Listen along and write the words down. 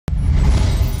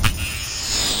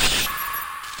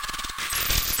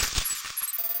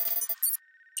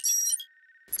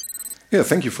Yeah,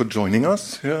 thank you for joining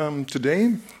us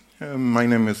today. My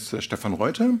name is Stefan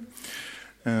Reuter,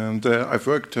 and I've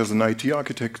worked as an IT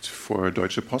architect for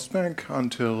Deutsche Postbank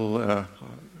until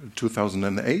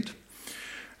 2008,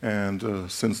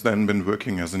 and since then been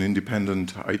working as an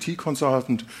independent IT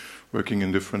consultant, working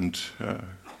in different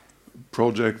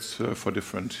projects for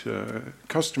different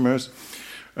customers,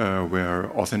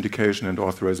 where authentication and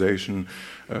authorization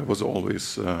was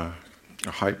always a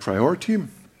high priority.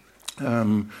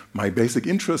 My basic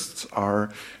interests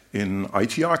are in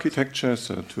IT architecture,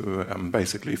 so to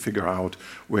basically figure out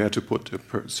where to put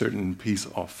a certain piece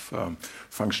of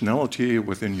functionality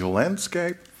within your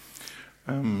landscape.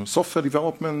 Software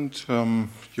development,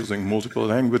 using multiple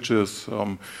languages,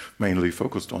 mainly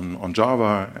focused on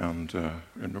Java and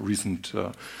in recent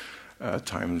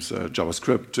times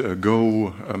JavaScript,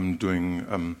 Go,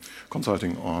 doing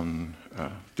consulting on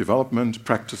development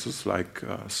practices like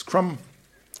Scrum,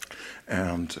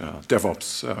 and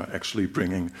DevOps, actually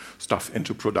bringing stuff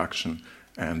into production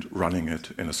and running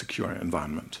it in a secure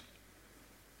environment.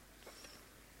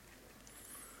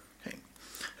 Okay.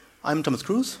 I'm Thomas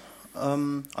Kruse.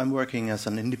 I'm working as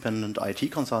an independent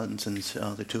IT consultant since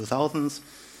the 2000s.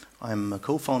 I'm a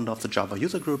co-founder of the Java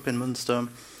user group in Münster,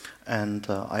 and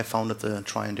I founded the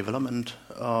Try and Development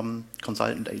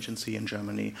consultant agency in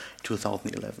Germany in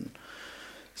 2011.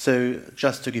 So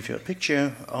just to give you a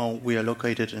picture, we are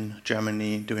located in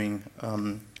Germany doing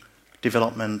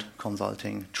development,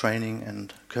 consulting, training,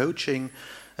 and coaching,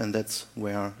 and that's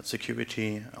where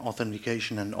security,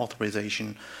 authentication, and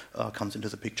authorization comes into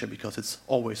the picture because it's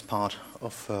always part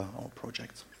of our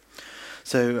projects.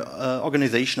 So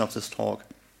organization of this talk.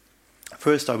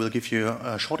 First, I will give you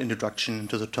a short introduction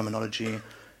to the terminology,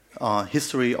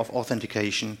 history of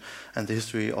authentication, and the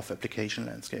history of application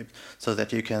landscape, so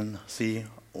that you can see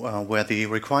where the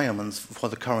requirements for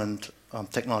the current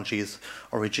technologies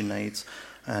originates,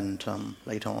 and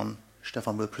later on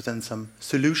Stefan will present some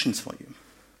solutions for you.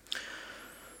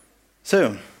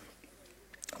 So,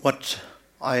 what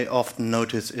I often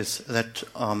notice is that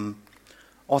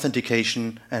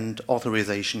authentication and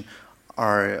authorization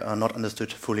are not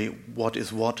understood fully what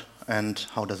is what and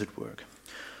how does it work.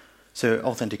 So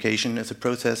authentication is a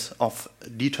process of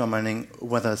determining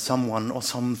whether someone or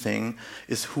something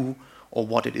is who or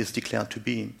what it is declared to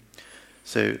be,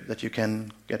 so that you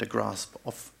can get a grasp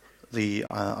of the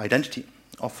identity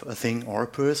of a thing or a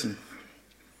person.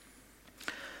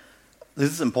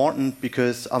 This is important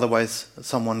because otherwise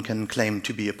someone can claim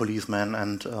to be a policeman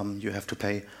and you have to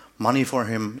pay money for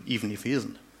him even if he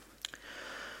isn't.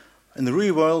 In the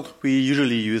real world, we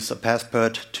usually use a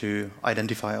passport to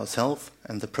identify ourselves,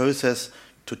 and the process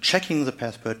to checking the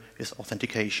passport is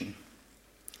authentication.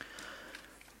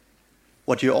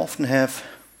 What you often have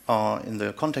in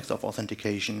the context of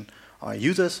authentication are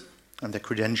users and their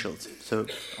credentials. So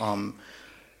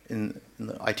in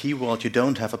the IT world, you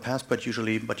don't have a passport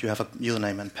usually, but you have a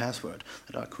username and password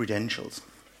that are credentials.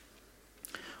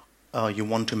 You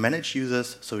want to manage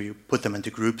users, so you put them into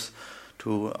groups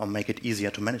to make it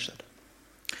easier to manage that.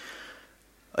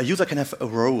 A user can have a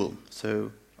role.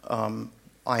 So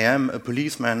I am a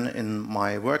policeman in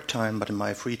my work time, but in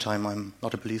my free time I'm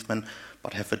not a policeman,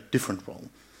 but have a different role.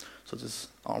 So these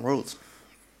are roles.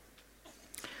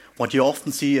 What you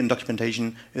often see in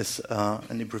documentation is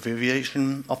an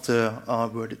abbreviation of the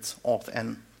word, it's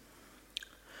auth-n.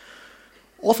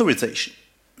 Authorization.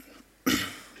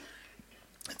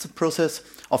 It's a process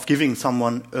of giving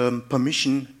someone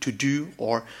permission to do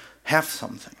or have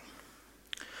something.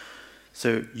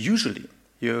 So usually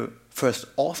you first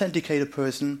authenticate a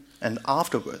person and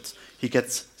afterwards he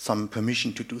gets some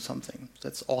permission to do something.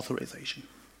 That's authorization.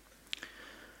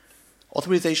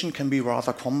 Authorization can be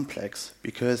rather complex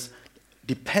because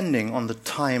depending on the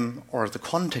time or the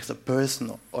context a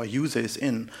person or user is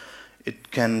in,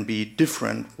 it can be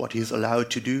different what he is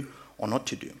allowed to do or not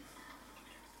to do.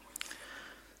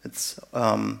 It's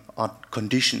are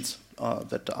conditions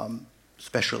that are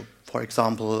special. For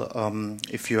example,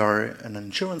 if you are an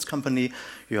insurance company,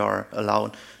 you are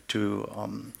allowed to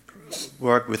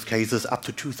work with cases up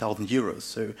to 2,000 euros.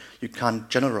 So you can't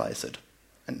generalize it.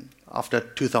 And after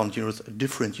 2,000 euros, a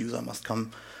different user must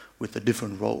come with a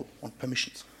different role on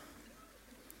permissions.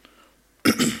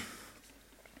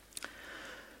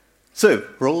 So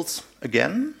roles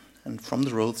again, and from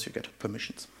the roles you get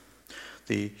permissions.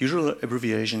 The usual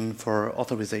abbreviation for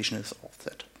authorization is auth.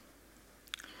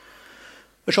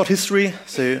 A short history,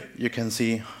 so you can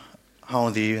see how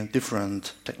the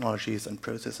different technologies and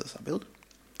processes are built.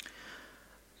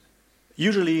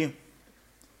 Usually,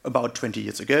 about 20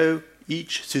 years ago,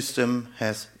 each system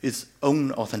has its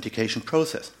own authentication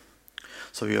process.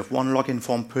 So you have one login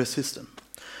form per system.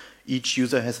 each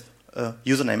user has a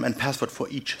username and password for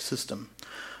each system.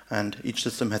 And each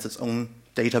system has its own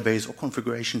database or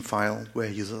configuration file where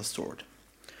users are stored.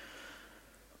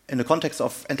 In the context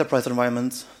of enterprise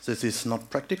environments, this is not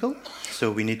practical,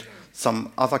 so we need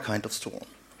some other kind of store.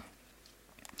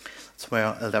 That's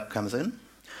where LDAP comes in.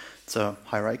 It's a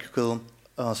hierarchical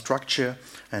structure,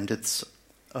 and it's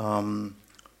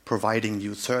providing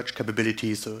you search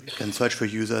capabilities, so you can search for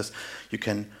users, you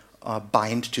can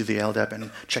bind to the LDAP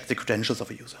and check the credentials of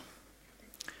a user.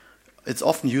 It's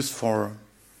often used for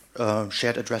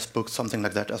shared address books, something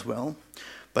like that as well,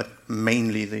 but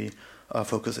mainly the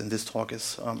focus in this talk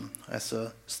is as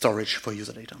a storage for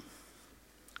user data.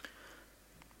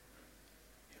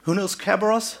 Who knows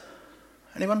Kerberos?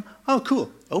 Anyone? Oh,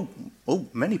 cool. Oh,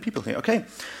 many people here. Okay.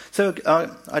 So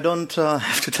I don't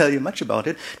have to tell you much about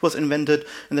it. It was invented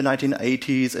in the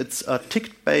 1980s. It's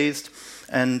ticket-based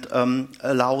and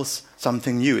allows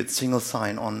something new. It's single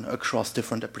sign-on across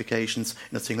different applications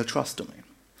in a single trust domain.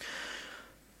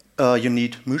 You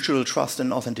need mutual trust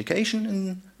and authentication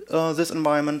in this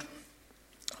environment,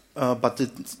 but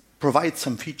it provides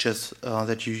some features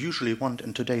that you usually want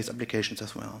in today's applications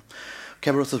as well.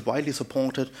 Kerberos is widely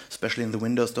supported, especially in the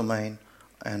Windows domain,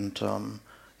 and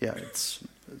yeah,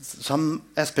 some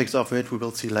aspects of it we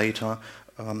will see later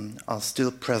are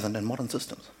still present in modern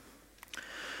systems.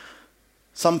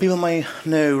 Some people may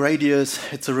know Radius.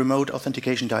 It's a remote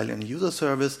authentication dial-in user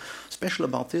service. Special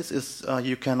about this is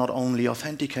you can not only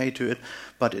authenticate to it,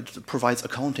 but it provides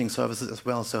accounting services as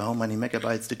well. So how many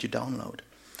megabytes did you download?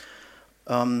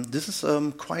 This is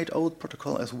quite old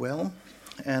protocol as well,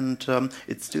 and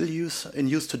it's still in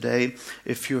use today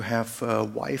if you have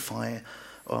Wi-Fi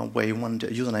where you want a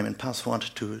username and password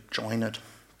to join it,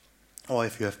 or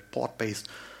if you have port-based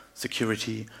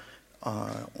security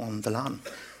on the LAN.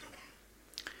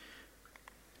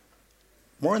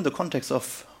 More in the context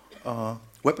of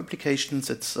web applications,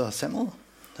 it's SAML.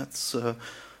 That's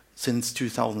since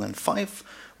 2005,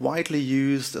 widely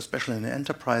used, especially in the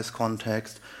enterprise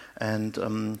context.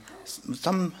 And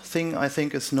something I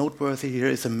think is noteworthy here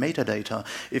is the metadata.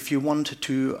 If you want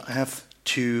to have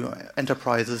two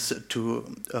enterprises to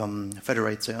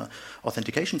federate their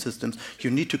authentication systems,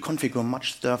 you need to configure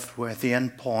much stuff with the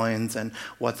endpoints and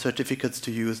what certificates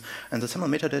to use. And the SAML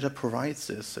metadata provides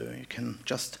this, so you can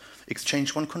just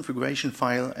exchange one configuration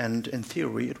file, and in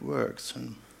theory it works,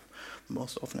 and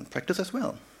most often in practice as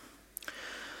well.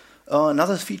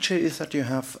 Another feature is that you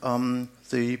have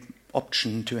the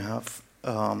option to have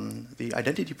the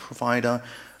identity provider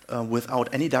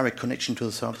without any direct connection to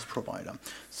the service provider.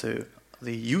 So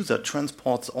the user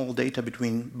transports all data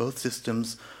between both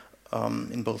systems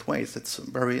in both ways. It's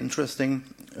very interesting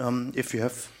if you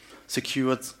have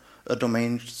secured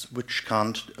domains which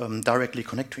can't directly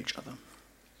connect to each other.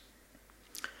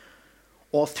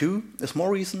 Auth 2 is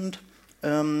more recent.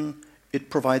 It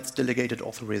provides delegated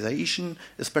authorization,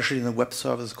 especially in the web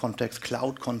service context,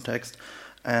 cloud context,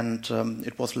 and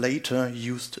it was later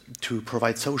used to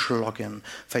provide social login.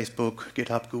 Facebook,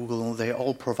 GitHub, Google, they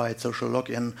all provide social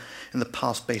login in the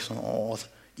past based on auth,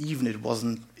 even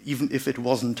if it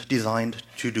wasn't designed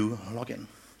to do login.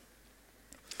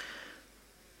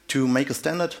 To make a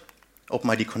standard,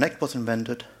 OpenID Connect was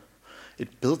invented.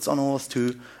 It builds on auth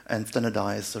 2 and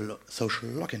standardized the social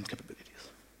login capabilities.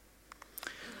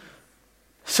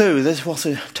 So this was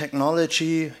a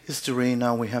technology history.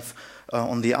 Now we have,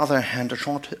 on the other hand, a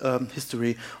short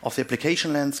history of the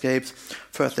application landscapes.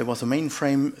 First, there was a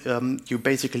mainframe. You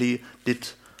basically did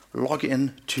log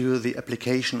in to the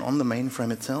application on the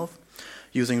mainframe itself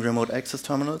using remote access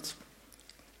terminals.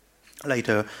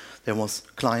 Later, there was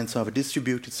client-server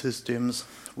distributed systems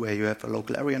where you have a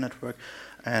local area network,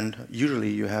 and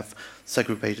usually you have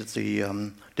segregated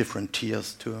the different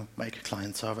tiers to make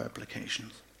client-server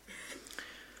applications.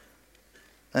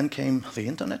 Then came the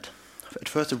internet. At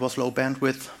first it was low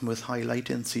bandwidth with high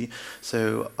latency,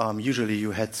 so usually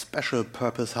you had special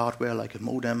purpose hardware like a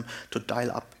modem to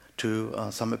dial up to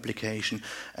some application,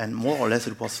 and more or less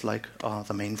it was like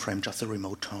the mainframe, just a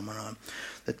remote terminal.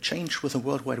 That changed with the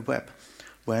World Wide Web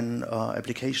when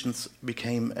applications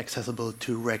became accessible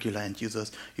to regular end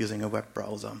users using a web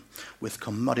browser with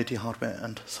commodity hardware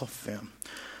and software.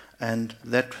 And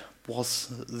that was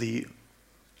the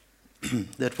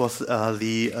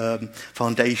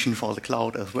foundation for the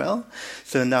cloud as well.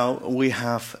 So now we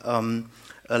have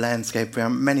a landscape where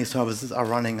many services are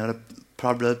running in a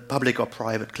public or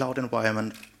private cloud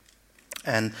environment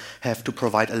and have to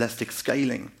provide elastic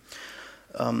scaling.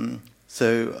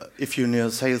 So if you know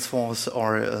Salesforce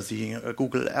or the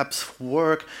Google Apps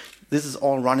work, This is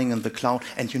all running in the cloud,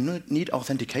 and you need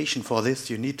authentication for this.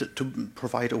 You need to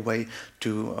provide a way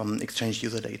to exchange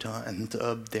user data and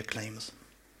their claims.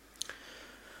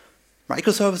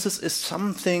 Microservices is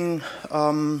something,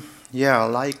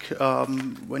 like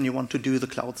when you want to do the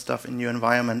cloud stuff in your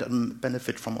environment and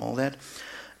benefit from all that.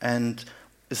 And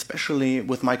especially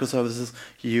with microservices,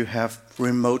 you have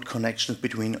remote connections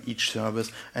between each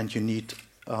service, and you need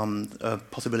a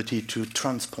possibility to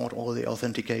transport all the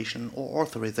authentication or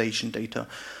authorization data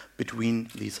between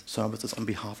these services on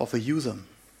behalf of a user.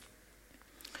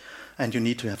 And you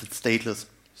need to have it stateless,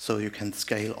 so you can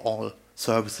scale all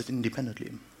services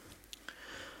independently.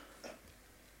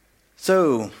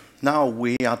 So now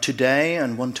we are today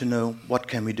and want to know what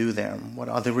can we do there. What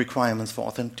are the requirements for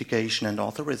authentication and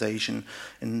authorization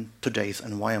in today's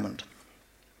environment?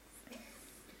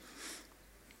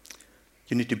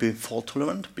 You need to be fault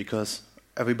tolerant because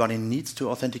everybody needs to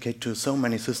authenticate to so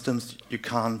many systems. You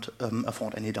can't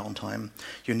afford any downtime.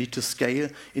 You need to scale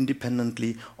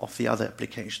independently of the other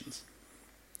applications.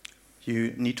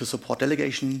 You need to support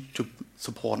delegation, to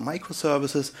support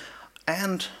microservices,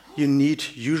 and you need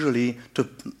usually to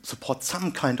support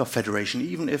some kind of federation.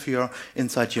 Even if you're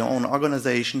inside your own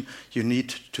organization, you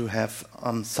need to have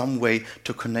some way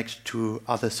to connect to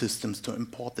other systems, to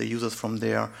import the users from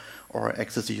there or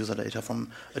access the user data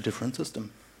from a different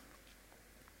system.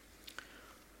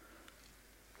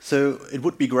 So it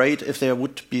would be great if there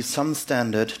would be some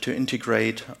standard to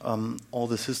integrate all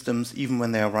the systems, even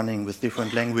when they are running with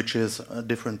different languages,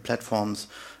 different platforms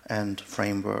and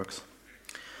frameworks,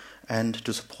 and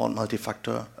to support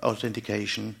multi-factor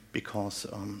authentication because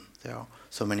there are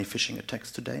so many phishing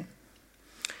attacks today.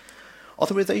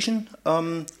 Authorization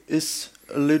is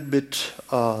a little bit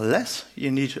less.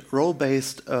 You need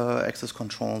role-based access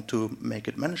control to make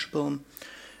it manageable.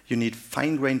 You need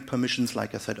fine-grained permissions,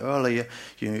 like I said earlier.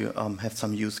 You have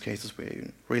some use cases where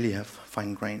you really have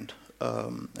fine-grained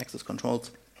access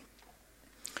controls.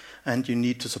 And you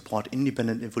need to support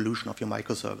independent evolution of your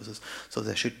microservices. So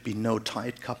there should be no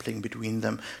tight coupling between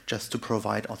them just to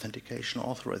provide authentication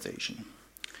authorization.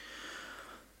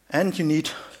 And you need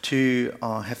to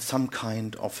have some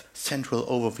kind of central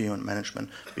overview and management,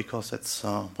 because that's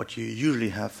what you usually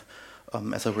have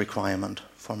as a requirement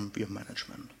from your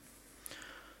management.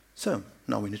 So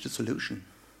now we need a solution.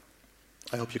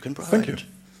 I hope you can provide it.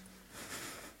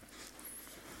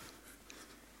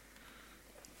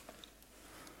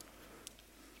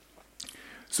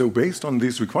 So based on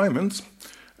these requirements,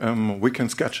 we can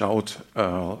sketch out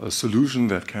a solution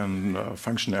that can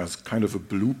function as kind of a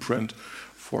blueprint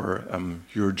for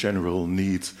your general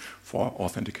needs for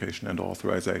authentication and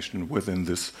authorization within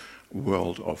this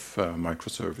world of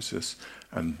microservices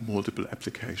and multiple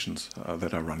applications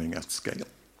that are running at scale.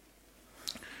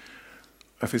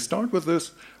 If we start with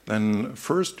this, then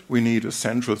first we need a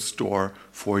central store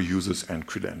for users and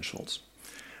credentials.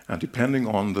 And depending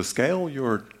on the scale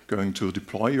you're going to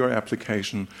deploy your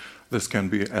application, this can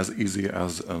be as easy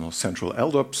as a central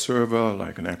LDAP server,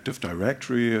 like an Active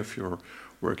Directory if you're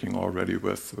working already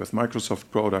with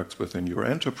Microsoft products within your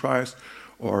enterprise,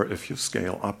 or if you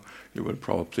scale up, you will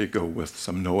probably go with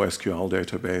some NoSQL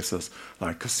databases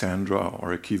like Cassandra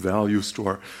or a key value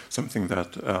store, something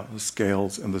that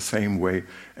scales in the same way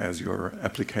as your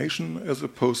application is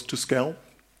supposed to scale.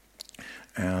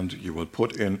 And you will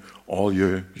put in all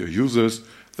your users,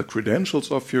 the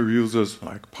credentials of your users,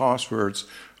 like passwords,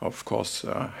 of course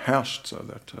hashed so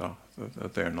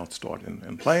that they're not stored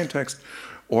in plain text,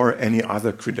 or any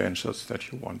other credentials that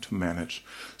you want to manage.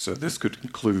 So this could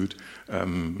include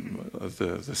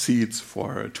the seeds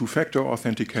for two-factor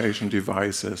authentication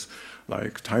devices,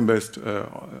 like time-based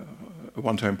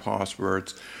one-time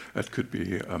passwords. It could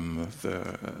be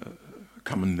the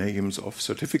common names of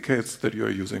certificates that you're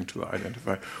using to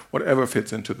identify. Whatever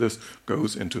fits into this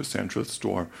goes into a central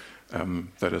store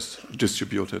that is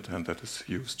distributed and that is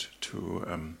used to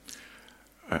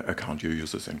account your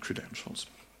users and credentials.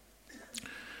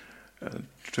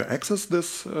 To access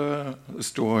this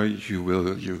store, you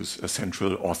will use a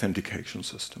central authentication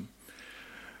system.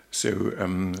 So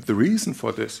the reason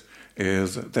for this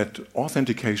is that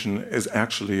authentication is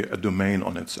actually a domain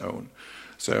on its own.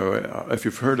 So if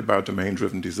you've heard about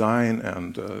domain-driven design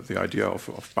and the idea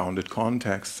of bounded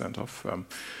contexts and of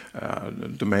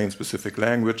domain-specific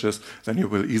languages, then you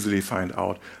will easily find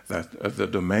out that the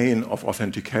domain of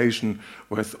authentication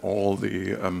with all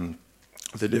the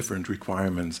different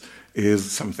requirements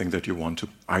is something that you want to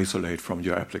isolate from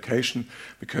your application,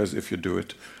 because if you do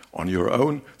it on your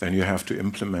own, then you have to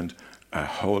implement a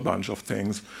whole bunch of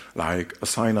things like a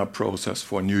sign-up process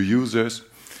for new users,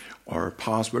 or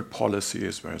password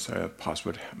policies, where say a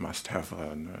password must have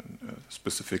a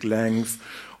specific length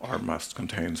or must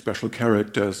contain special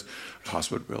characters,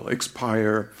 password will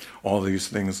expire. All these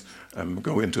things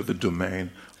go into the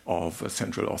domain of a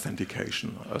central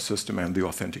authentication system and the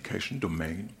authentication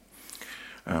domain.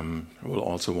 We'll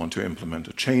also want to implement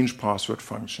a change password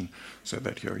function so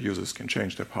that your users can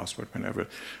change their password whenever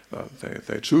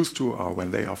they choose to or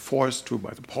when they are forced to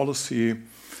by the policy.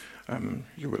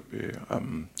 You will be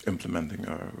implementing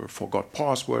a forgot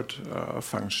password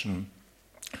function.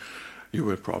 You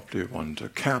will probably want a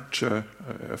captcha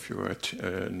if you are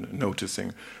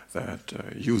noticing that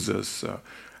users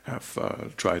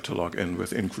have tried to log in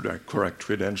with incorrect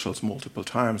credentials multiple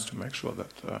times to make sure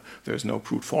that there's no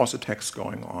brute force attacks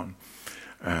going on.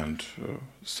 And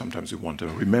sometimes you want a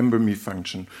remember me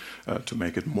function to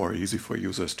make it more easy for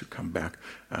users to come back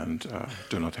and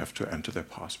do not have to enter their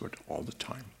password all the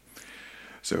time.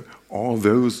 So all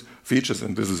those features,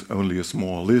 and this is only a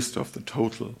small list of the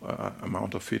total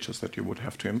amount of features that you would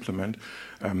have to implement,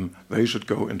 they should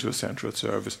go into a central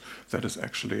service that is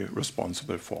actually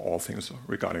responsible for all things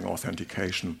regarding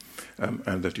authentication,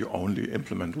 and that you only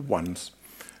implement once,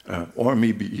 or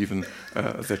maybe even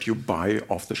that you buy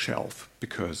off the shelf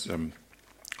because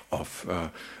of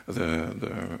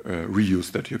the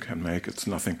reuse that you can make. It's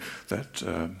nothing that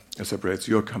separates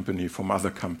your company from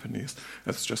other companies.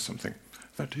 It's just something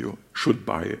that you should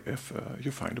buy if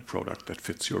you find a product that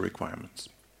fits your requirements.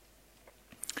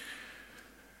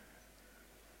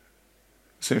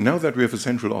 So now that we have a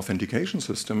central authentication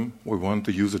system, we want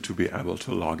the user to be able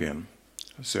to log in.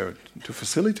 So to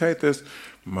facilitate this,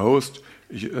 most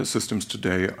systems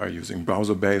today are using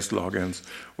browser-based logins,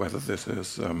 whether this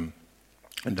is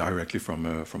directly from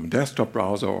a desktop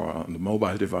browser or on the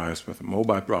mobile device with a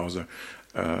mobile browser.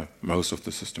 Most of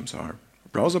the systems are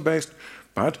browser-based,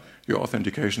 but your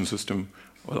authentication system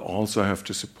will also have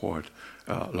to support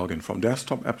login from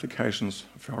desktop applications.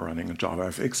 If you're running a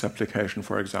JavaFX application,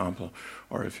 for example,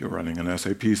 or if you're running an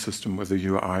SAP system with a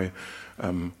UI,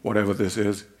 whatever this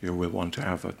is, you will want to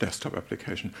have a desktop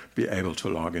application be able to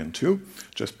log into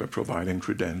just by providing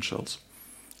credentials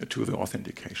to the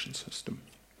authentication system.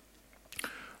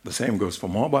 The same goes for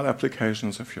mobile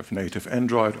applications. If you have native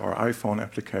Android or iPhone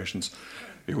applications,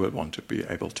 you will want to be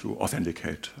able to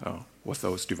authenticate with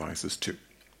those devices too.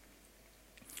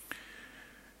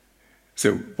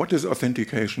 So what does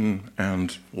authentication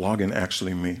and login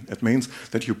actually mean? It means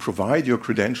that you provide your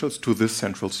credentials to this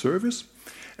central service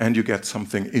and you get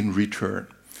something in return.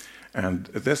 And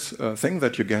this thing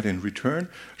that you get in return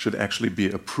should actually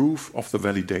be a proof of the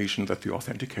validation that the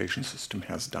authentication system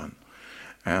has done.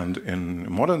 And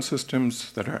in modern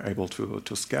systems that are able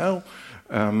to scale,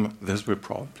 this will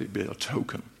probably be a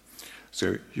token.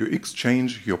 So you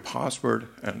exchange your password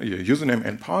and your username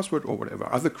and password or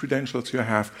whatever other credentials you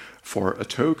have for a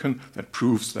token that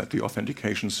proves that the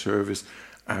authentication service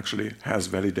actually has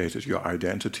validated your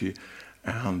identity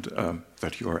and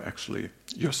that you are actually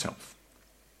yourself.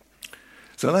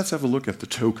 So let's have a look at the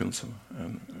tokens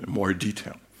in more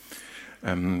detail.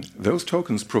 Those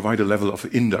tokens provide a level of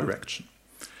indirection.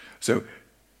 So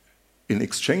in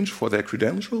exchange for their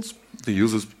credentials, the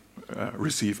users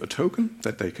receive a token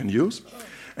that they can use,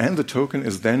 and the token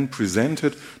is then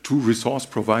presented to resource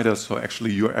providers, so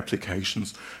actually your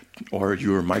applications or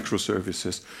your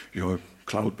microservices, your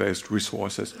cloud-based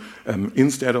resources,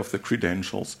 instead of the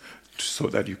credentials, so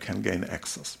that you can gain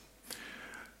access.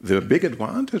 The big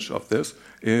advantage of this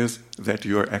is that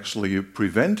you're actually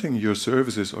preventing your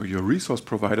services or your resource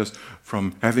providers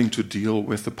from having to deal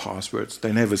with the passwords.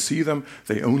 They never see them,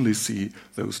 they only see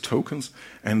those tokens,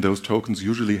 and those tokens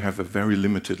usually have a very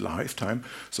limited lifetime,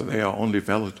 so they are only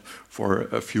valid for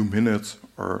a few minutes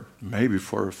or maybe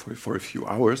for a few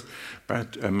hours,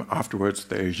 but afterwards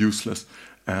they are useless,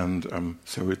 and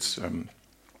so it's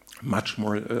much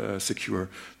more secure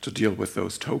to deal with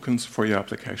those tokens for your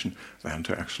application than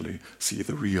to actually see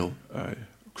the real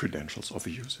credentials of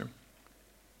a user.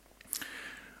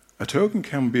 A token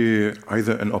can be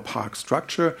either an opaque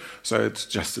structure, so it's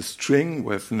just a string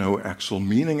with no actual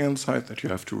meaning inside that you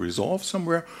have to resolve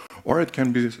somewhere, or it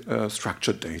can be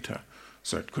structured data.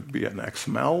 So it could be an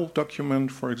XML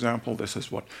document, for example. This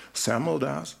is what SAML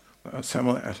does.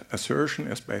 SAML assertion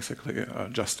is basically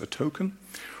just a token.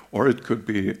 Or it could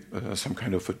be some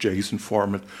kind of a JSON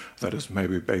format that is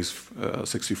maybe base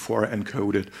 64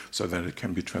 encoded so that it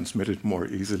can be transmitted more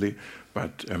easily,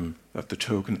 but that the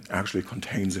token actually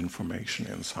contains information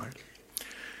inside.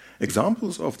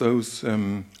 Examples of those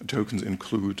tokens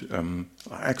include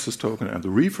access token and the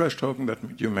refresh token that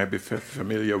you may be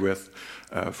familiar with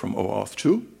from OAuth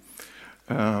 2.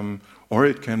 or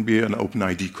it can be an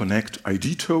OpenID Connect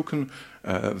ID token.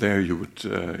 There you would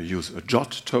use a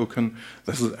JOT token.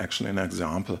 This is actually an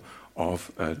example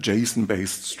of a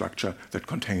JSON-based structure that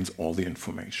contains all the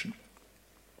information.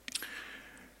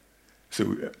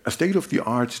 So a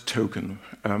state-of-the-art token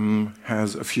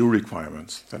has a few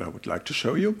requirements that I would like to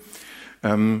show you.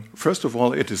 First of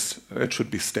all, it should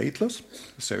be stateless,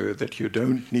 so that you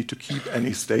don't need to keep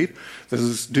any state. This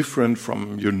is different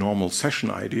from your normal session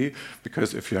ID,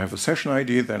 because if you have a session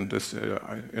ID, then this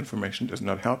information does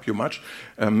not help you much.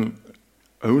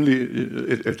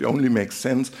 It only makes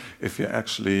sense if you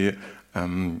actually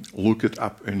look it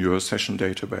up in your session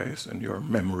database, in your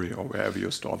memory, or wherever you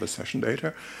store the session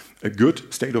data. A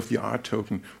good state-of-the-art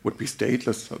token would be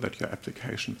stateless, so that your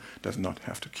application does not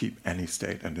have to keep any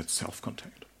state and it's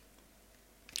self-contained.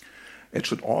 It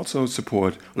should also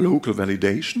support local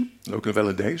validation. Local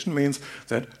validation means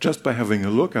that just by having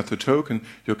a look at the token,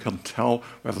 you can tell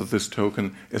whether this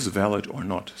token is valid or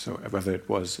not. So whether it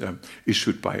was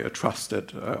issued by a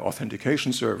trusted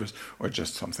authentication service or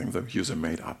just something the user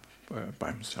made up by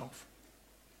himself.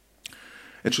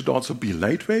 It should also be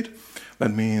lightweight.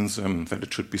 That means that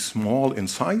it should be small in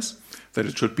size, that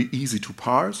it should be easy to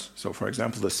parse. So, for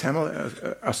example, the SAML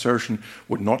assertion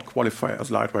would not qualify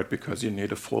as lightweight because you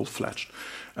need a full-fledged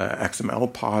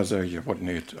XML parser. You would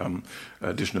need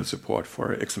additional support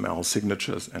for XML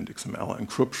signatures and XML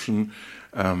encryption.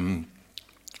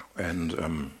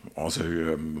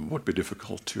 Also would be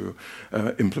difficult to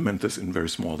implement this in very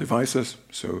small devices.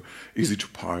 So easy to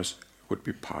parse would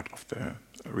be part of the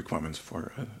requirements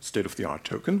for a state-of-the-art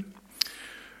token.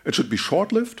 It should be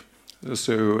short-lived,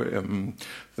 so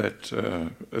that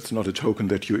it's not a token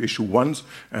that you issue once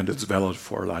and it's valid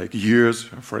for like years.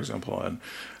 For example,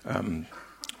 an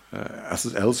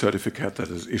SSL certificate that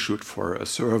is issued for a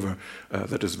server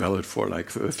that is valid for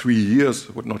like 3 years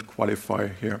would not qualify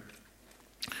here.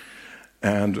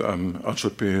 And it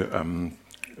should be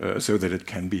so that it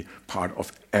can be part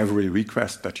of every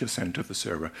request that you send to the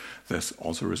server. This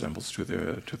also resembles to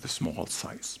the small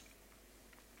size.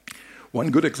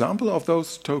 One good example of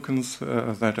those tokens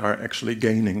that are actually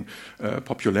gaining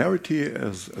popularity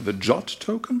is the JOT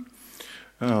token.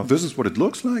 This is what it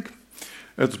looks like.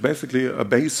 It's basically a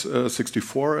base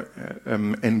 64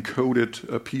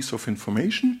 encoded piece of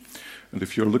information. And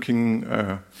if you're looking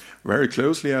very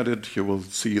closely at it, you will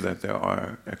see that there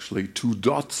are actually 2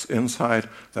 dots inside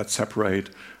that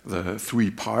separate the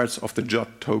 3 parts of the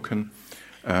JOT token.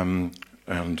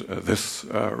 This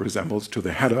resembles to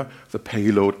the header, the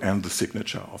payload, and the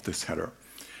signature of this header.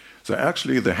 So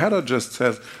actually, the header just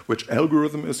says which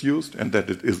algorithm is used and that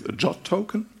it is a JOT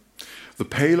token. The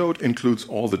payload includes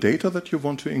all the data that you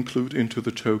want to include into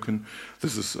the token.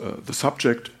 This is the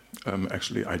subject,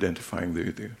 actually identifying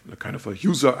the kind of a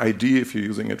user ID if you're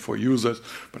using it for users,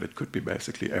 but it could be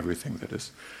basically everything that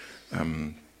is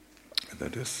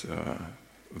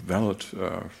valid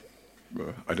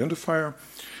identifier.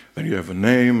 Then you have a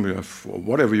name, you have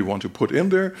whatever you want to put in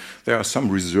there. There are some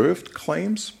reserved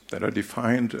claims that are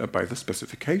defined by the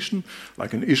specification,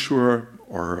 like an issuer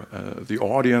or the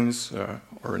audience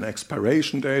or an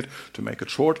expiration date to make it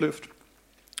short-lived.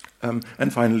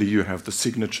 And finally, you have the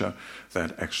signature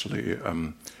that actually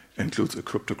includes a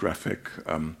cryptographic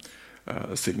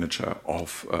signature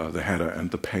of the header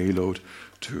and the payload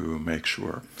to make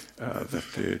sure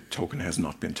that the token has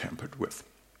not been tampered with.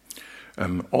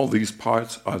 All these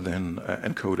parts are then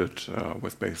encoded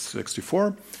with base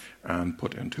 64 and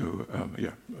put into,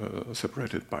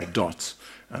 separated by dots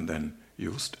and then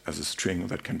used as a string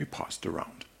that can be passed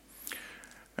around.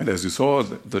 And as you saw,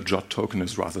 the JOT token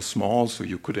is rather small, so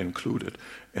you could include it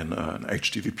in an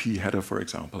HTTP header, for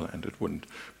example, and it wouldn't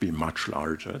be much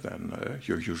larger than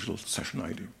your usual session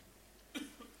ID.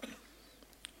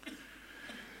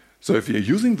 So if you're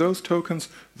using those tokens,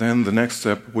 then the next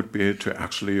step would be to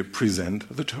actually present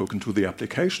the token to the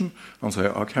application and say,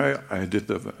 okay, I did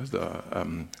the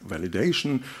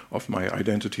validation of my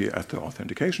identity at the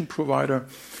authentication provider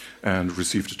and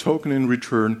received a token in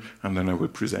return, and then I will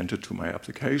present it to my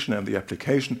application, and the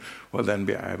application will then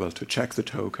be able to check the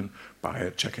token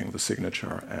by checking the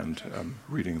signature and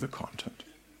reading the content.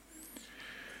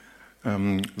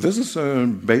 This is a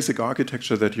basic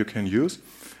architecture that you can use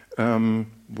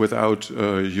without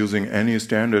using any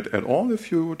standard at all.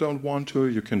 If you don't want to,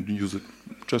 you can use it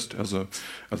just as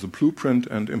a blueprint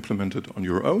and implement it on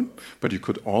your own. But you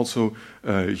could also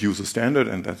use a standard,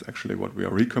 and that's actually what we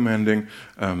are recommending.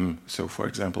 So, for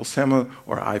example, SAML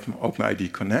or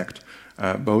OpenID Connect,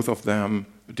 both of them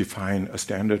define a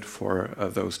standard for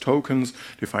those tokens,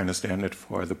 define a standard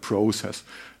for the process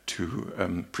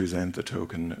to present the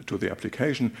token to the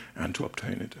application and to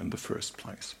obtain it in the first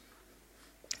place.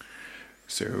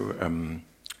 So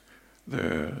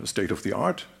the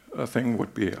state-of-the-art thing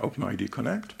would be OpenID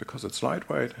Connect, because it's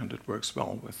lightweight and it works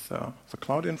well with the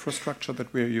cloud infrastructure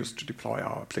that we're used to deploy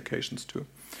our applications to.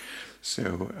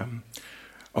 So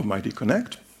OpenID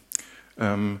Connect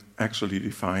actually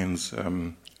defines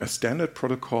a standard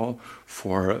protocol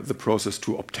for the process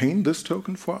to obtain this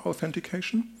token for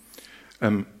authentication.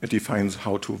 It defines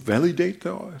how to validate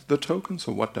the token,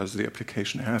 so what does the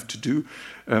application have to do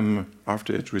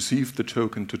after it received the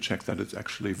token to check that it's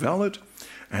actually valid,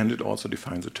 and it also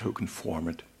defines a token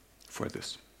format for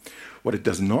this. What it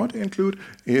does not include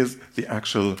is the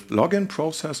actual login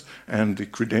process and the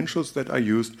credentials that are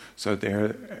used, so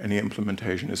there any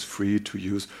implementation is free to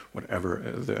use whatever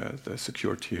the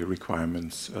security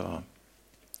requirements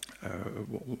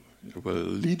will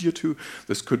lead you to.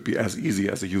 This could be as easy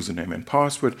as a username and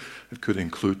password. It could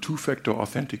include two-factor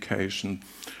authentication.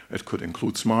 It could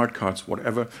include smart cards,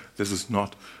 whatever. This is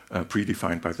not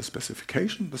predefined by the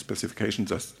specification. The specification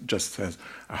just says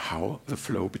how the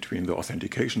flow between the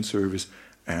authentication service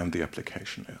and the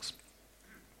application is.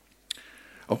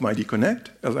 OpenID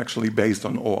Connect is actually based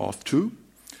on OAuth 2.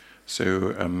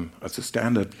 So it's a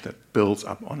standard that builds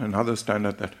up on another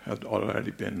standard that had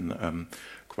already been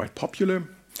quite popular,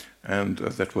 and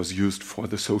that was used for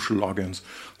the social logins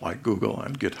like Google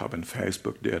and GitHub and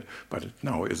Facebook did, but it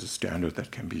now is a standard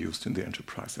that can be used in the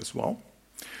enterprise as well.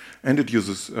 And it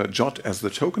uses JOT as the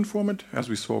token format, as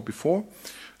we saw before,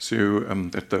 so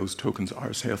that those tokens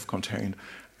are self-contained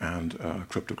and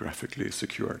cryptographically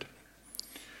secured.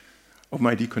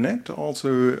 OpenID Connect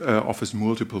also offers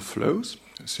multiple flows,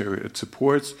 so it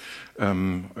supports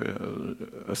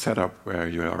a setup where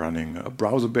you are running a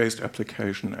browser-based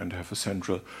application and have a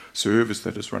central service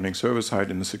that is running server-side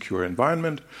in a secure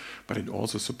environment, but it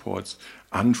also supports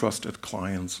untrusted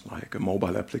clients like a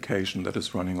mobile application that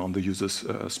is running on the user's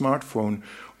smartphone,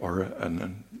 or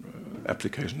an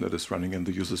application that is running in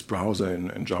the user's browser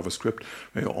in JavaScript,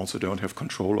 where you also don't have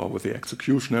control over the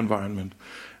execution environment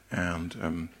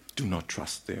and do not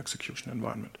trust the execution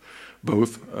environment.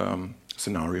 Both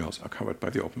scenarios are covered by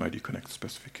the OpenID Connect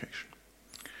specification.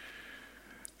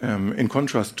 In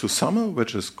contrast to SAML,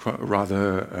 which is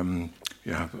rather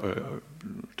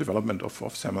development of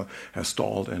SAML has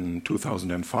stalled in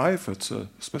 2005. It's a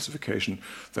specification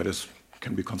that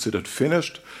can be considered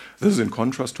finished. This is in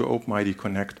contrast to OpenID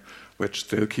Connect, which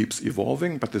still keeps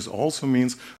evolving, but this also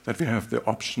means that we have the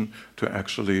option to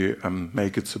actually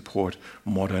make it support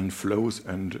modern flows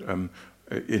and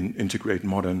integrate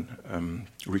modern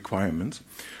requirements,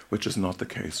 which is not the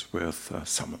case with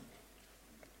SAML.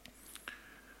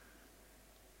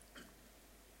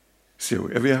 So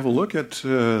if we have a look at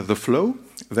the flow,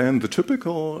 then the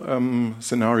typical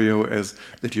scenario is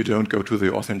that you don't go to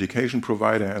the authentication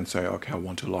provider and say, okay, I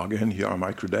want to log in, here are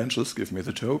my credentials, give me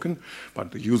the token.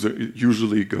 But the user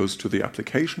usually goes to the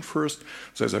application first,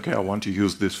 says, okay, I want to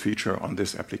use this feature on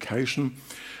this application.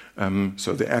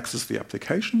 So they access the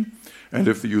application, and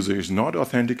if the user is not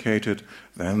authenticated,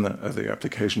 then the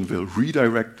application will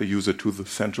redirect the user to the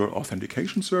central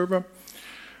authentication server,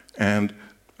 and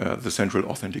the central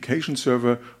authentication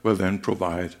server will then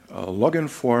provide a login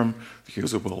form. The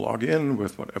user will log in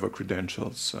with whatever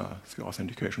credentials the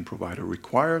authentication provider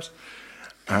requires,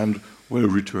 and will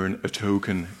return a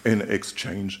token in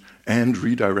exchange and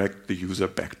redirect the user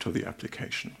back to the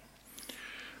application.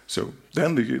 So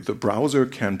then the browser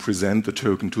can present the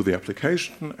token to the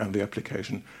application, and the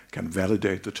application can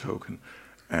validate the token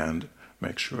and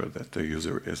make sure that the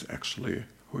user is actually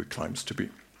who it claims to be.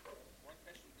 One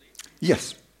question, please.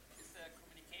 Yes. Is there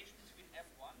communication between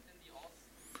F1 and the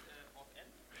auth end?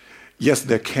 Yes,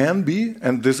 there can be,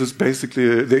 and this is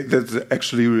basically that's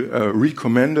actually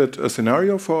recommended a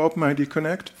scenario for OpenID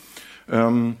Connect.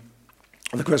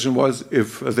 The question was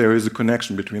if there is a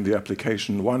connection between the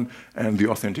application one and the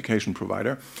authentication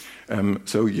provider.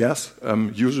 So yes,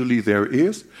 usually there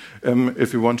is,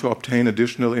 if you want to obtain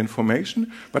additional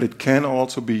information, but it can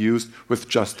also be used with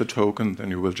just the token, then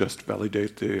you will just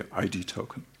validate the ID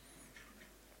token.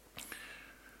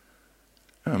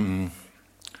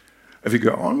 If you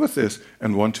go on with this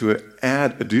and want to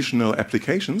add additional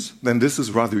applications, then this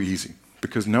is rather easy,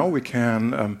 because now we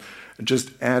can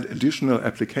just add additional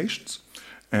applications.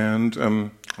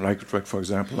 And like, for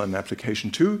example, an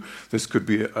application 2, this could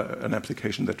be an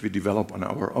application that we develop on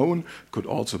our own. It could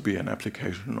also be an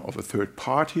application of a third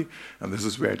party. And this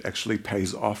is where it actually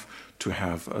pays off to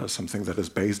have something that is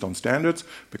based on standards,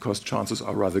 because chances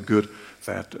are rather good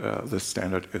that this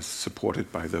standard is supported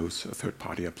by those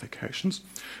third-party applications.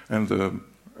 And the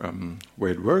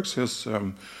way it works is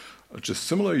just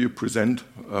similar. You present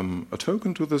a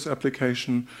token to this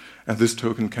application, and this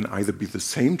token can either be the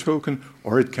same token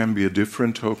or it can be a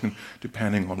different token,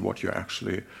 depending on what you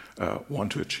actually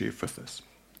want to achieve with this.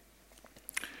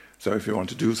 So if you want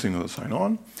to do single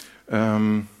sign-on,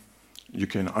 you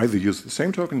can either use the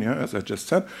same token, yeah, as I just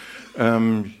said.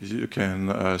 You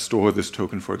can store this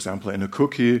token, for example, in a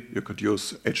cookie. You could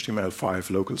use HTML5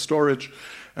 local storage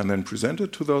and then present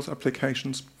it to those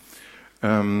applications.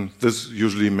 This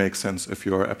usually makes sense if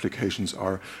your applications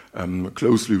are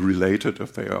closely related,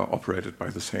 if they are operated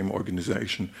by the same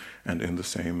organization and in the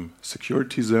same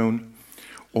security zone.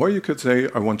 Or you could say,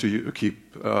 I want to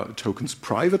keep tokens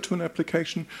private to an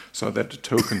application so that the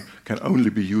token can only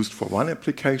be used for one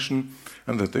application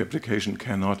and that the application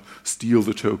cannot steal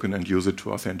the token and use it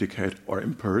to authenticate or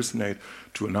impersonate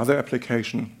to another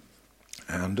application.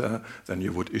 And then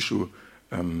you would issue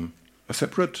a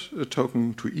separate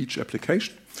token to each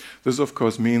application. This, of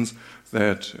course, means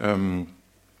that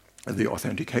the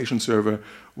authentication server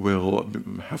will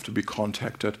have to be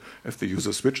contacted if the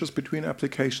user switches between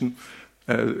applications,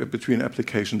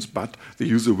 but the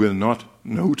user will not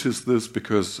notice this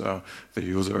because the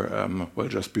user will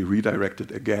just be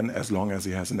redirected again as long as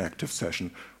he has an active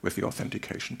session with the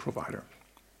authentication provider.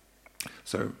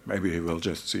 So maybe he will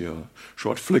just see a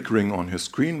short flickering on his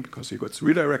screen because he gets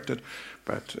redirected,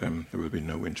 but there will be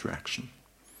no interaction.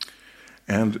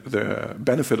 And the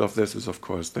benefit of this is, of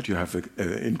course, that you have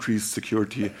increased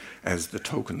security as the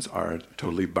tokens are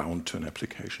totally bound to an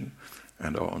application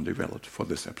and are only valid for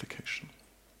this application.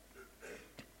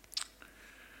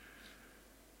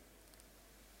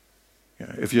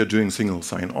 Yeah, if you're doing single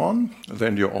sign-on,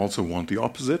 then you also want the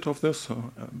opposite of this,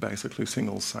 so basically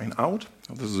single sign-out.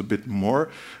 This is a bit more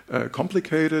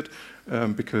complicated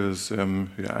because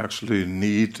you actually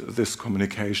need this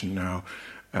communication now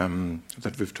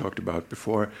that we've talked about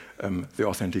before. The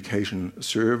authentication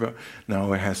server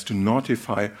now has to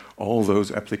notify all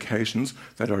those applications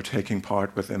that are taking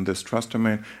part within this trust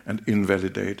domain and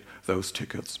invalidate those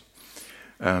tickets.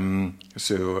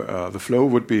 So the flow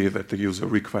would be that the user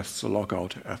requests a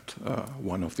logout at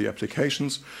one of the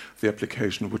applications. The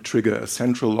application would trigger a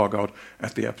central logout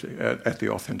at the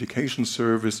authentication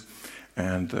service,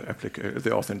 and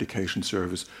the authentication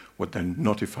service would then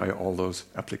notify all those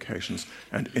applications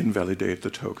and invalidate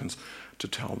the tokens to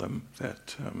tell them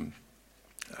that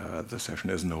the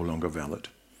session is no longer valid.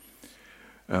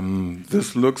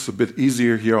 This looks a bit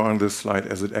easier here on this slide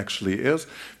as it actually is,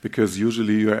 because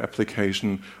usually your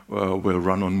application will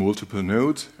run on multiple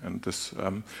nodes, and this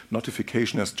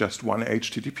notification is just one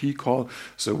HTTP call.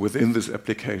 So within this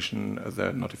application,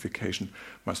 the notification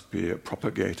must be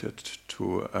propagated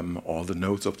to all the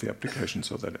nodes of the application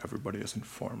so that everybody is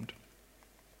informed.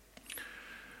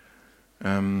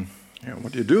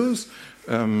 What you do is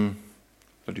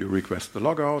that you request the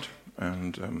logout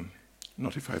and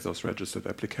notify those registered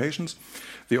applications.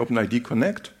 The OpenID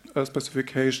Connect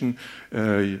specification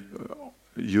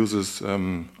uses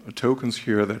tokens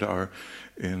here that are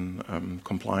in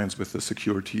compliance with the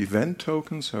security event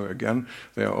token. So again,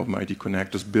 the OpenID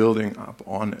Connect is building up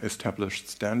on established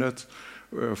standards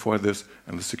for this,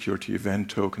 and the security event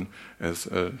token is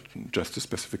just a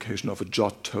specification of a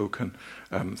JOT token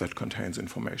that contains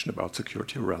information about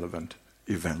security relevant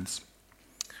events.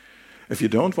 If you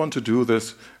don't want to do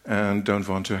this and don't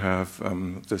want to have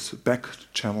this back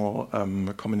channel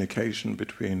communication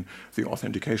between the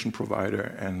authentication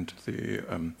provider and the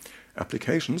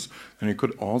applications, then you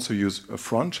could also use a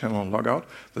front channel logout.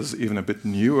 This is even a bit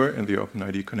newer in the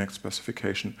OpenID Connect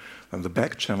specification than the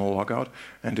back channel logout,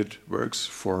 and it works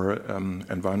for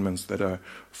environments that are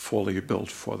fully built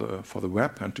for the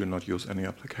web and do not use any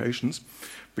applications,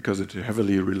 because it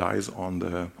heavily relies on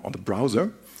the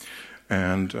browser.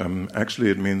 And actually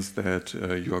it means that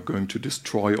you are going to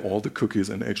destroy all the cookies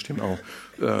and HTML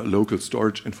local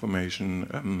storage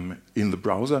information in the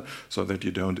browser, so that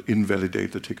you don't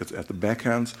invalidate the tickets at the back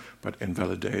ends, but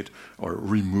invalidate or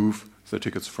remove the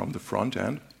tickets from the front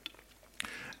end.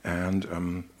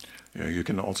 And you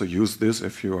can also use this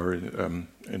if you are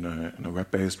in a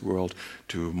web-based world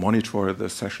to monitor the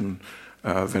session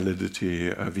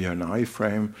validity via an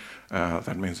iframe.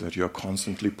 That means that you're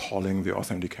constantly polling the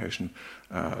authentication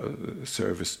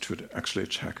service to actually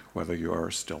check whether you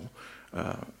are still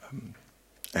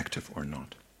active or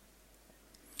not.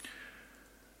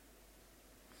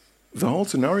 The whole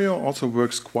scenario also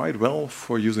works quite well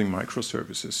for using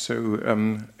microservices. So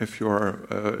if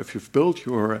you've built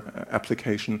your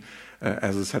application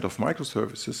as a set of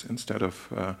microservices instead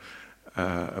of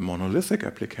a monolithic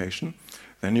application,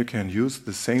 then you can use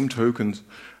the same tokens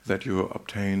that you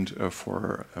obtained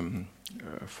for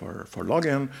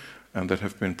login and that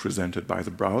have been presented by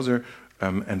the browser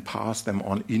and pass them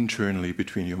on internally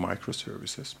between your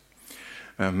microservices.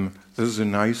 This is a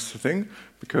nice thing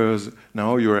because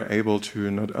now you're able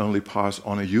to not only pass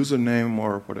on a username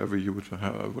or whatever you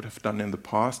would have done in the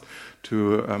past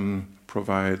to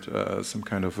provide some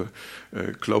kind of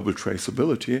a global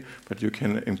traceability, but you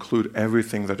can include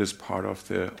everything that is part of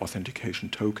the authentication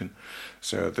token.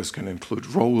 So this can include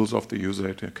roles of the user,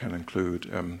 it can include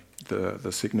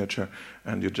the signature,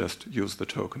 and you just use the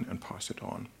token and pass it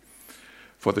on.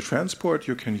 For the transport,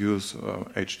 you can use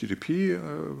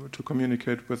HTTP to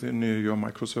communicate within your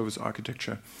microservice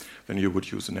architecture. Then you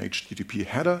would use an HTTP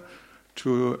header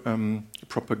to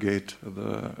propagate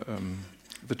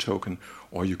the token,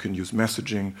 or you can use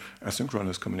messaging,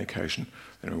 asynchronous communication.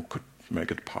 Then you could make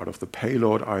it part of the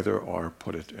payload either, or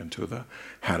put it into the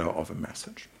header of a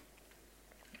message.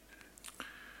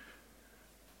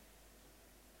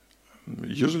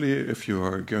 Usually, if you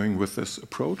are going with this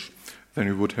approach, then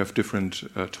you would have different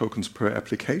tokens per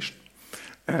application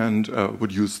and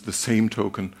would use the same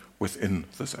token within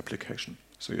this application.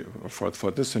 So for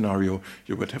this scenario,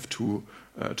 you would have two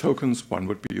tokens. One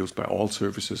would be used by all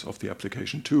services of the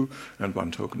application 2, and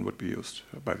one token would be used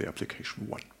by the application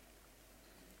 1.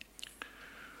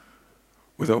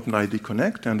 With OpenID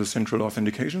Connect and a central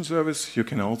authentication service, you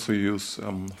can also use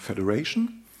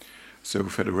federation. So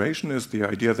federation is the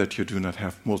idea that you do not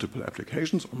have multiple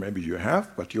applications, or maybe you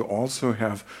have, but you also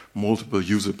have multiple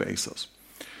user bases.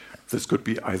 This could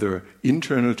be either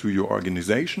internal to your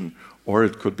organization, or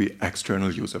it could be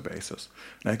external user bases.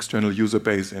 An external user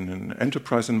base in an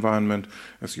enterprise environment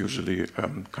is usually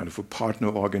kind of a partner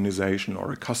organization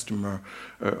or a customer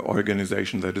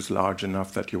organization that is large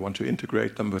enough that you want to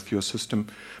integrate them with your system.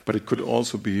 But it could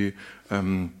also be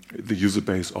the user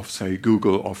base of, say,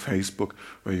 Google or Facebook,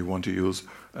 where you want to use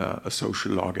a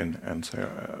social login and say,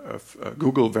 if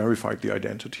Google verified the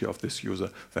identity of this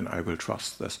user, then I will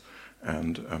trust this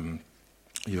and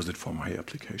use it for my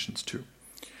applications too.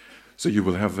 So you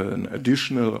will have an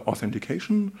additional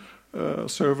authentication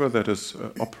server that is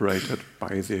operated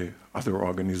by the other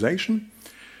organization,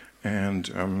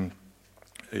 and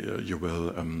you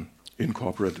will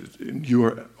incorporate it in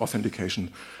your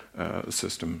authentication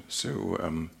system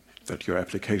so that your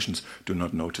applications do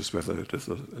not notice whether it is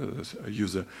a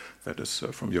user that is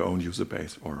from your own user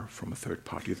base or from a third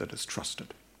party that is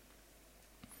trusted.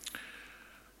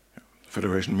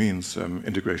 Federation means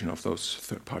integration of those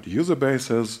third-party user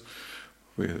bases.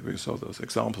 We saw those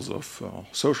examples of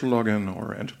social login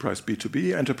or enterprise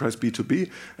B2B. Enterprise B2B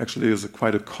actually is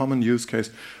quite a common use case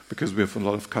because we have a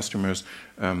lot of customers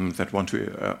that want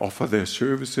to offer their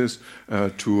services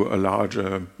to a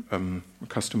larger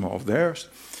customer of theirs.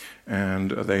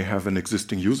 And they have an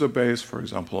existing user base, for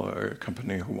example, a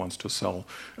company who wants to sell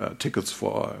tickets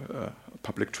for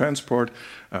public transport.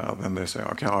 Then they say,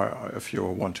 okay, if you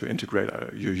want to integrate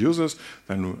your users,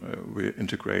 then we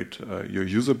integrate your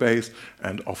user base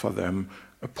and offer them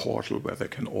a portal where they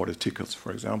can order tickets,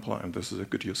 for example. And this is a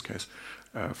good use case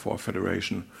for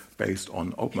federation based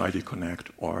on OpenID Connect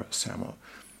or SAML.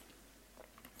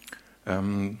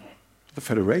 The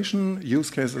federation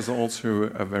use case is also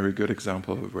a very good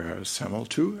example where SAML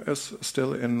 2 is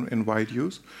still in wide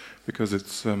use because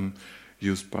it's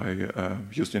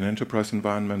used in enterprise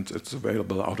environments. It's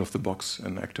available out of the box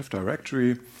in Active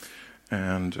Directory,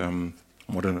 and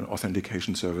modern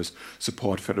authentication service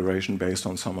support federation based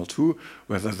on SAML 2,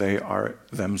 whether they are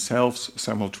themselves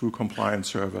SAML 2 compliant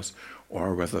servers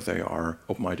or whether they are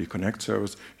OpenID Connect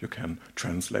service. You can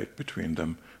translate between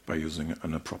them by using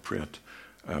an appropriate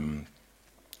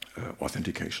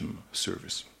authentication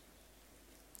service.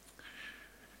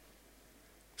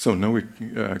 So now we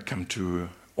come to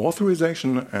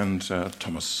authorization, and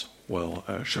Thomas will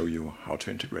show you how to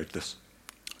integrate this.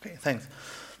 Okay, thanks.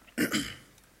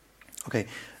 Okay,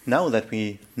 now that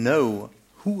we know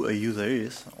who a user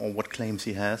is or what claims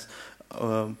he has,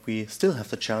 we still have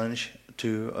the challenge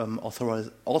to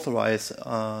authorize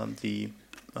the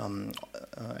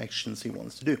actions he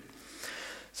wants to do.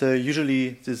 So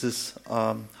usually this is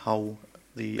how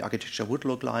the architecture would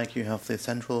look like. You have the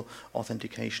central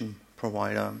authentication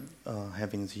provider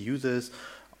having the users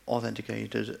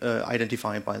authenticated,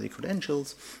 identified by the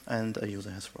credentials, and a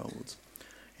user has roles.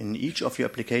 In each of your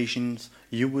applications,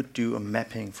 you would do a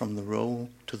mapping from the role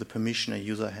to the permission a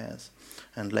user has.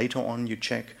 And later on, you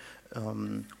check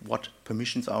what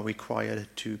permissions are required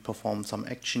to perform some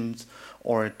actions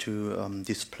or to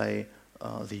display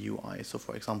the UI. So,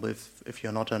 for example, if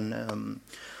you're not an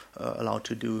allowed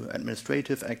to do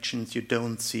administrative actions. You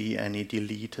don't see any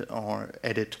delete or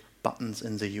edit buttons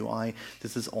in the UI.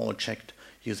 This is all checked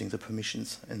using the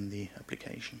permissions in the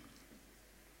application.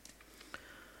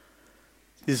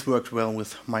 This worked well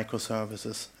with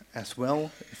microservices as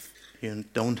well. If you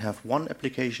don't have one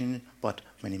application but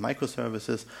many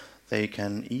microservices, they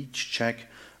can each check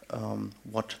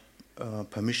what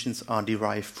permissions are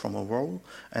derived from a role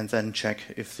and then check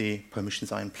if the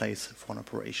permissions are in place for an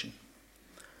operation.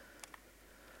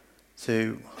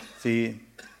 So the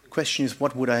question is,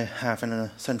 what would I have in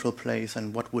a central place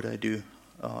and what would I do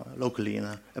locally in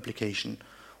an application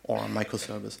or a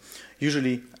microservice?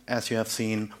 Usually, as you have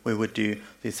seen, we would do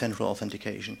the central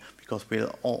authentication because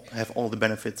we'll all have all the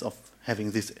benefits of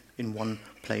having this in one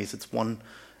place. It's one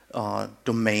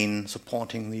domain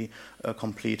supporting the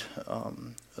complete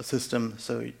system,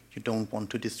 so you don't want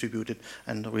to distribute it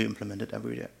and re-implement it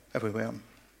everywhere.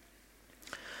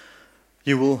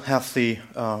 You will have the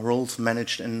roles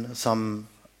managed in some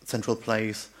central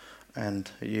place,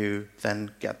 and you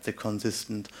then get the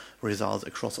consistent results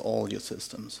across all your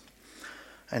systems.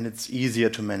 And it's easier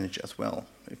to manage as well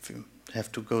if you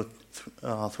have to go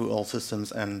through all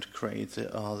systems and create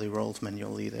the roles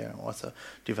manually there, or as a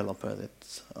developer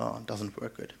that doesn't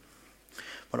work good.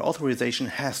 But authorization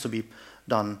has to be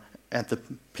done at the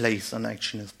place an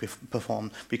action is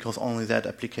performed, because only that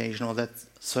application or that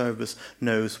service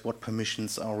knows what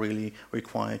permissions are really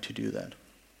required to do that.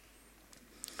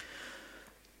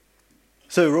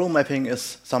 So role mapping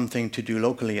is something to do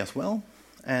locally as well,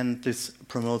 and this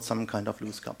promotes some kind of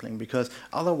loose coupling, because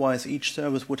otherwise each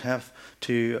service would have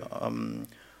to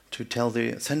tell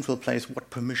the central place what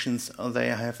permissions they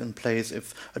have in place.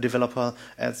 If a developer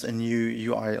adds a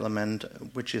new UI element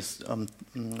which is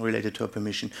related to a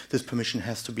permission, this permission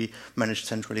has to be managed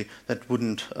centrally. That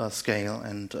wouldn't scale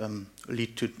and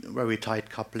lead to very tight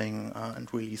coupling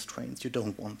and release trains. You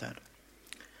don't want that.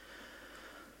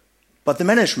 But the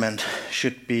management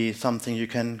should be something you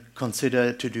can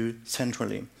consider to do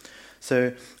centrally.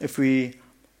 So if we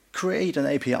create an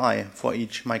API for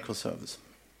each microservice,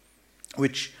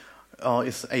 which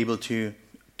is able to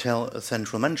tell a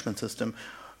central management system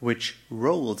which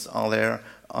roles are there,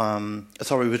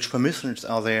 which permissions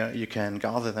are there, you can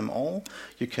gather them all.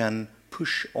 You can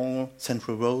push all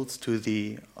central roles to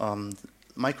the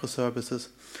microservices,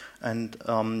 and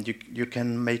you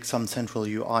can make some central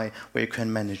UI where you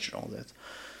can manage all that.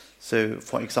 So,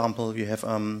 for example, you have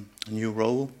a new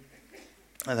role,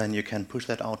 and then you can push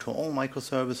that out to all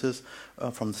microservices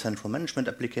from the central management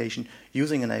application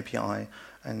using an API,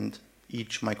 and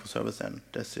each microservice then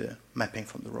does the mapping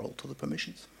from the role to the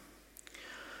permissions.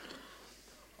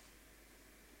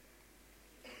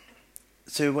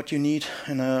 So what you need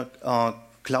in a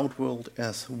cloud world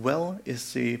as well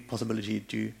is the possibility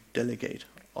to delegate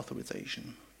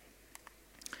authorization.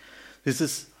 This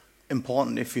is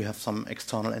important if you have some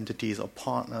external entities or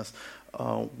partners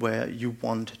where you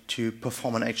want to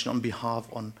perform an action on behalf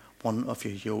of one of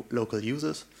your local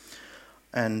users.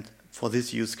 And for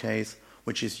this use case,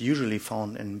 which is usually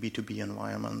found in B2B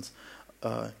environments,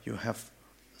 you have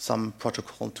some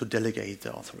protocol to delegate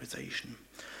the authorization.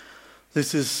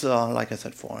 This is, like I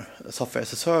said, for software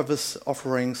as a service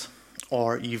offerings,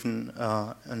 or even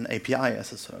an API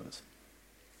as a service.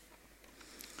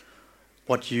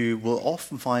 What you will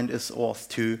often find is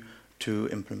Auth2 to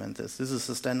implement this. This is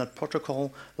a standard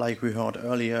protocol. Like we heard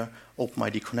earlier,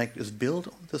 OpenID Connect is built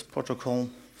on this protocol,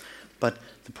 but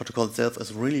the protocol itself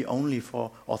is really only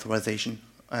for authorization,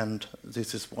 and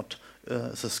this is what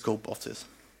is the scope of this.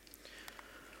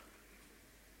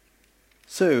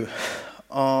 So,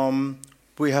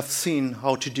 we have seen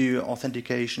how to do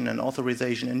authentication and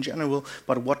authorization in general,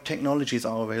 but what technologies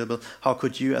are available? How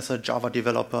could you, as a Java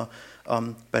developer,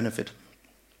 benefit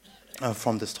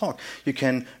from this talk? You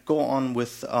can go on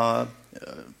with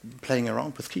playing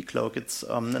around with Keycloak. It's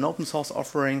an open source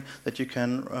offering that you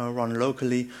can run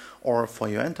locally or for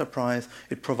your enterprise.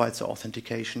 It provides the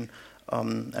authentication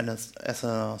and as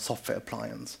a software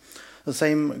appliance. The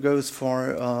same goes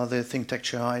for the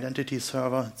ThinkTexture Identity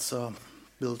Server. It's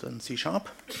built in C#.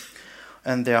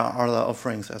 And there are other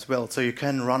offerings as well. So you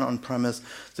can run on-premise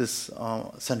this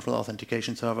central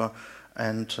authentication server,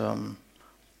 and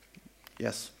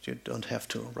yes, you don't have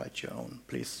to write your own.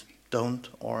 Please don't,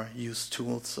 or use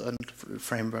tools and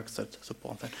frameworks that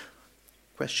support that.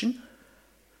 Question?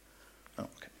 Oh,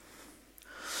 okay.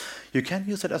 You can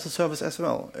use it as a service as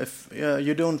well. If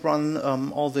you don't run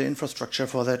all the infrastructure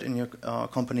for that in your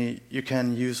company, you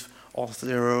can use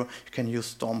Auth0, you can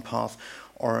use Stormpath,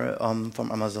 or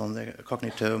from Amazon, the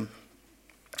Cognito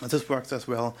This works as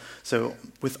well. So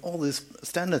with all these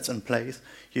standards in place,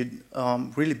 you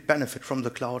really benefit from the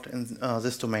cloud in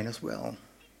this domain as well.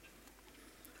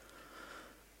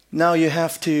 Now you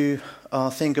have to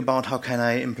think about how can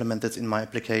I implement this in my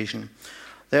application.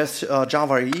 There's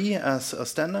Java EE as a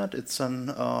standard. It's an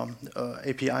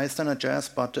API standard JS,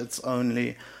 but it's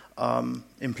only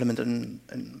implemented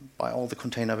by all the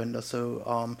container vendors.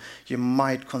 So you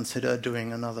might consider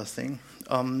doing another thing.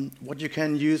 What you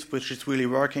can use, which is really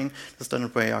working, the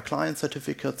standard way are client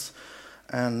certificates,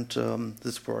 and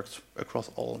this works across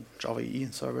all Java EE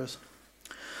servers.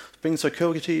 Spring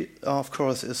Security, of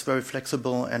course, is very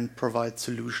flexible and provides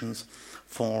solutions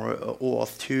for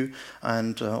OAuth 2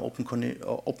 and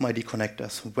OpenID Connect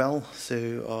as well.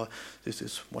 So this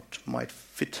is what might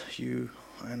fit you,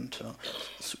 and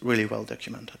it's really well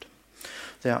documented.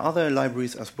 There are other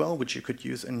libraries as well which you could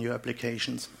use in your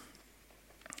applications.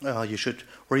 You should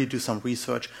really do some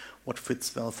research what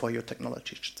fits well for your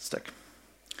technology stack.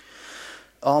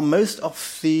 Most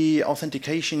of the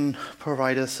authentication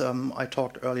providers I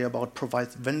talked earlier about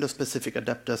provide vendor-specific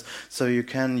adapters, so you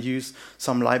can use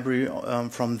some library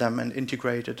from them and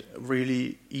integrate it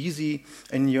really easy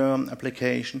in your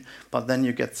application, but then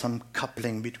you get some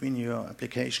coupling between your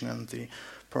application and the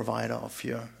provider of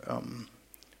your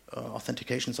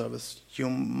authentication service. You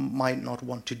might not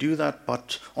want to do that,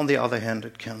 but on the other hand,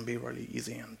 it can be really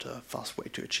easy and a fast way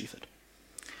to achieve it.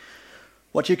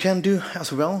 What you can do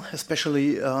as well,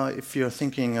 especially if you're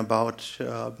thinking about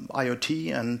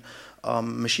IoT and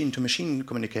machine-to-machine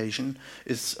communication,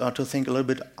 is to think a little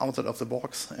bit outside of the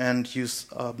box and use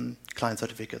client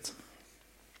certificates.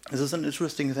 This is an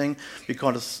interesting thing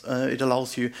because it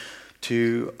allows you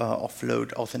to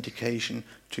offload authentication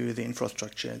to the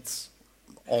infrastructure. It's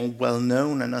all well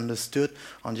known and understood,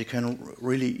 and you can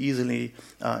really easily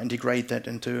integrate that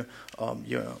into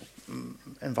your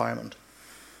environment.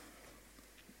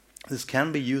 This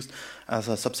can be used as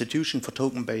a substitution for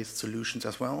token-based solutions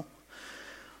as well.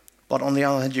 But on the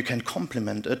other hand, you can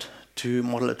complement it to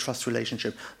model a trust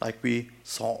relationship. Like we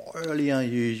saw earlier,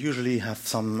 you usually have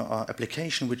some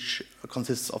application which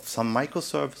consists of some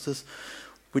microservices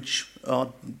which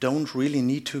don't really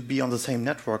need to be on the same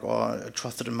network or a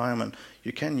trusted environment.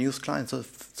 You can use client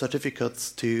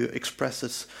certificates to express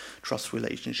this trust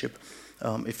relationship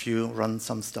if you run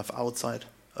some stuff outside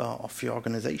of your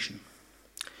organization.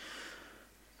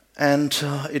 And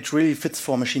it really fits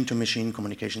for machine-to-machine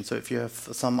communication. So if you have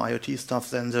some IoT stuff,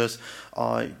 then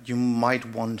you might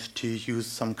want to use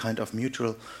some kind of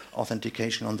mutual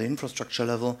authentication on the infrastructure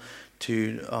level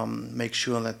to make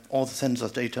sure that all the sensor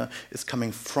data is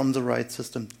coming from the right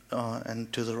system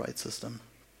and to the right system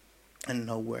and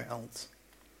nowhere else.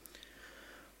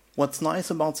 What's nice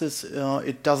about this,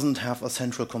 it doesn't have a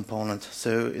central component.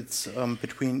 So it's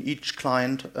between each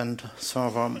client and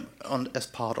server as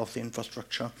part of the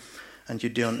infrastructure. And you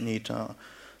don't need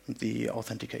the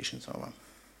authentication server.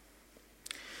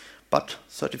 But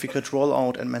certificate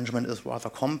rollout and management is rather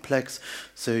complex.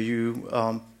 So you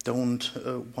don't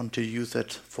want to use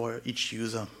it for each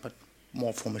user, but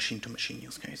more for machine-to-machine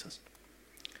use cases.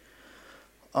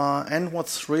 And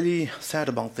what's really sad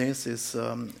about this is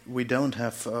we don't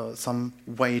have some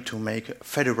way to make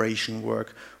federation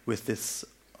work with this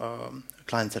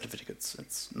client certificates.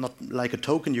 It's not like a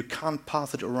token. You can't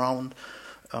pass it around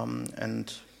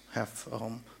and have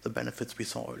the benefits we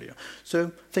saw earlier.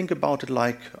 So think about it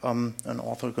like an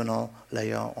orthogonal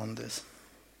layer on this.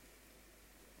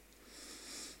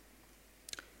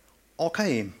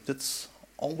 Okay, that's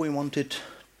all we wanted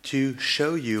to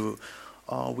show you.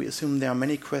 We assume there are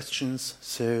many questions,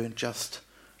 so just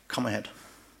come ahead.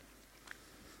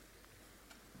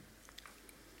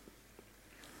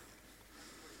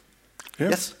 Yeah.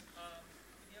 Yes?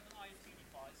 You have an IoT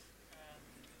device, and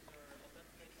the user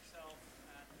authenticates himself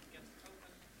and gets a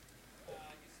token.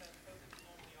 You said tokens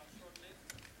normally are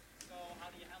short-lived, so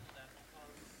how do you handle that?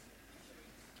 Because you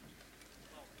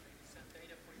send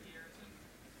data for years and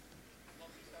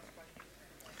lots of stuff by the user.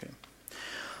 Okay.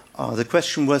 The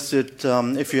question was that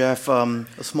if you have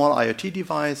a small IoT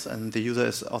device and the user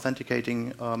is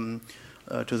authenticating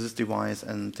to this device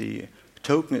and the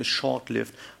token is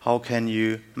short-lived, how can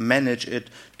you manage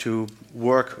it to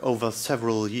work over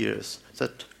several years? Is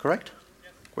that correct?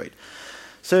 Yes. Great.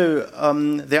 So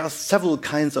there are several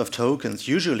kinds of tokens.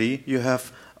 Usually you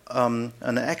have an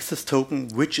access token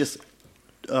which is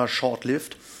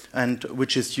short-lived and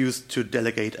which is used to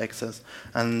delegate access.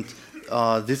 And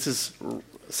this is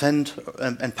sent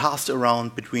and passed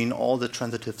around between all the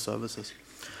transitive services.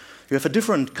 You have a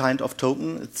different kind of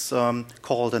token. It's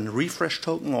called a refresh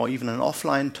token or even an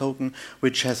offline token,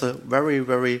 which has a very,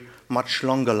 very much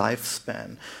longer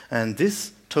lifespan. And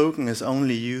this token is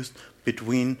only used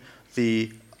between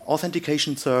the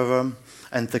authentication server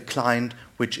and the client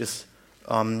which is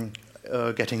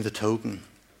getting the token.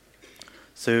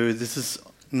 So this is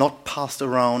not passed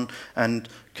around and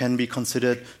can be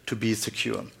considered to be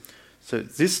secure. So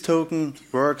this token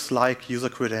works like user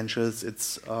credentials.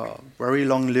 It's very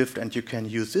long-lived, and you can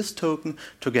use this token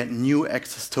to get new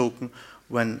access token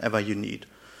whenever you need.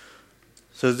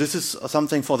 So this is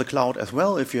something for the cloud as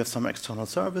well. If you have some external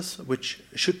service which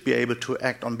should be able to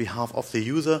act on behalf of the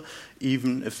user,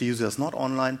 even if the user is not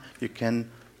online, you can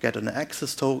get an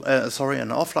access an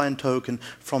offline token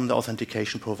from the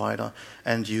authentication provider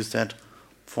and use that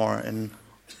for an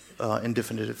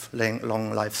indefinite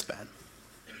long lifespan.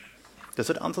 Does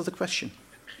it answer the question?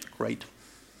 Great.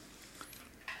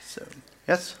 So,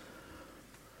 yes?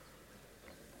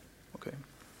 Okay.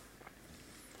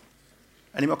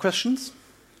 Any more questions?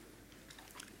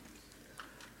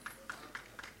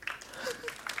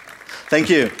 Thank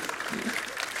you.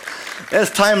 There's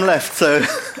time left, so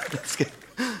let's get.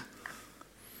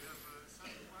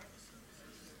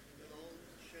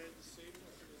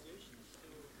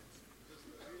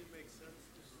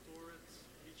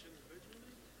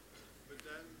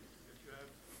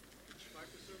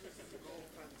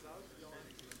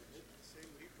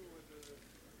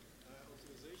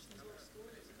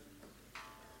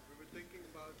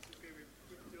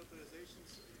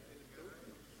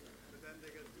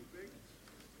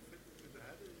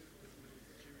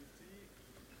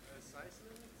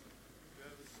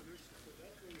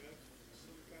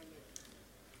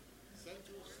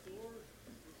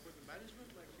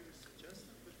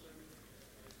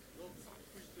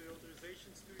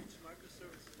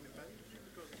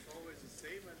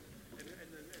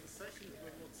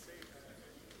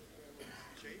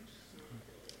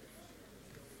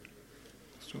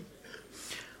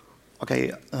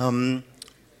 Okay,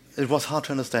 it was hard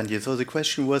to understand you. So the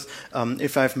question was,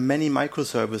 if I have many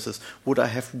microservices, would I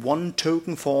have one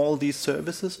token for all these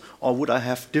services, or would I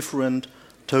have different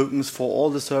tokens for all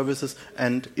the services?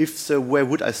 And if so, where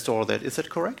would I store that? Is that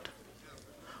correct?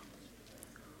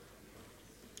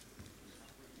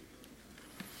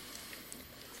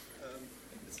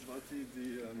 It's about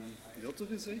the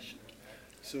authorization.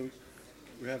 So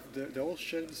we have they all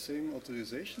share the same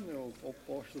authorization. They're all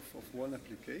part of one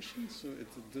application, so it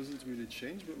doesn't really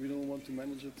change. But we don't want to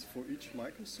manage it for each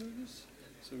microservice.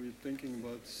 So we're thinking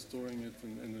about storing it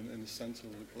in a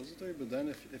central repository. But then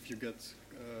if you get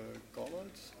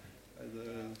callouts,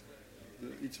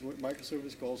 each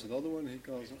microservice calls another one. He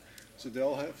calls, so they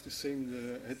all have hit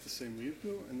the same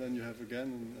repo, and then you have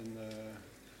again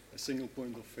a single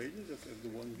point of failure if the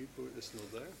one repo is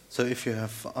not there. So if you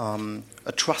have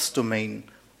a trust domain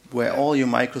where all your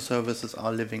microservices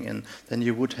are living in, then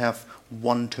you would have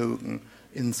one token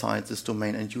inside this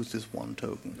domain and use this one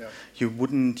token. Yeah. You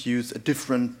wouldn't use a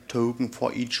different token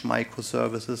for each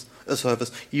microservice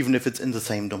service, even if it's in the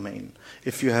same domain.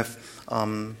 If you have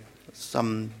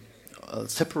some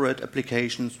separate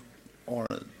applications or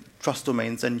trust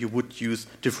domains, then you would use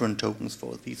different tokens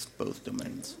for these both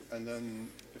domains. And then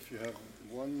if you have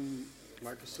one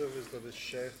microservice that is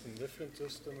shared in different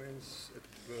trust domains, it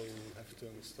will have to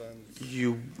understand.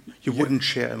 You wouldn't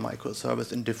share a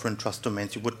microservice in different trust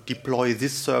domains. You would deploy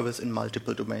this service in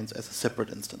multiple domains as a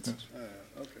separate instance. Yes.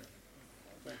 Okay.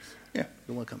 Thanks. Yeah,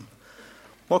 you're welcome.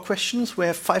 More questions? We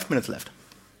have 5 minutes left.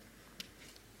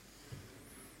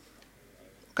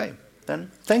 Okay,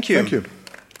 then thank you. Thank you.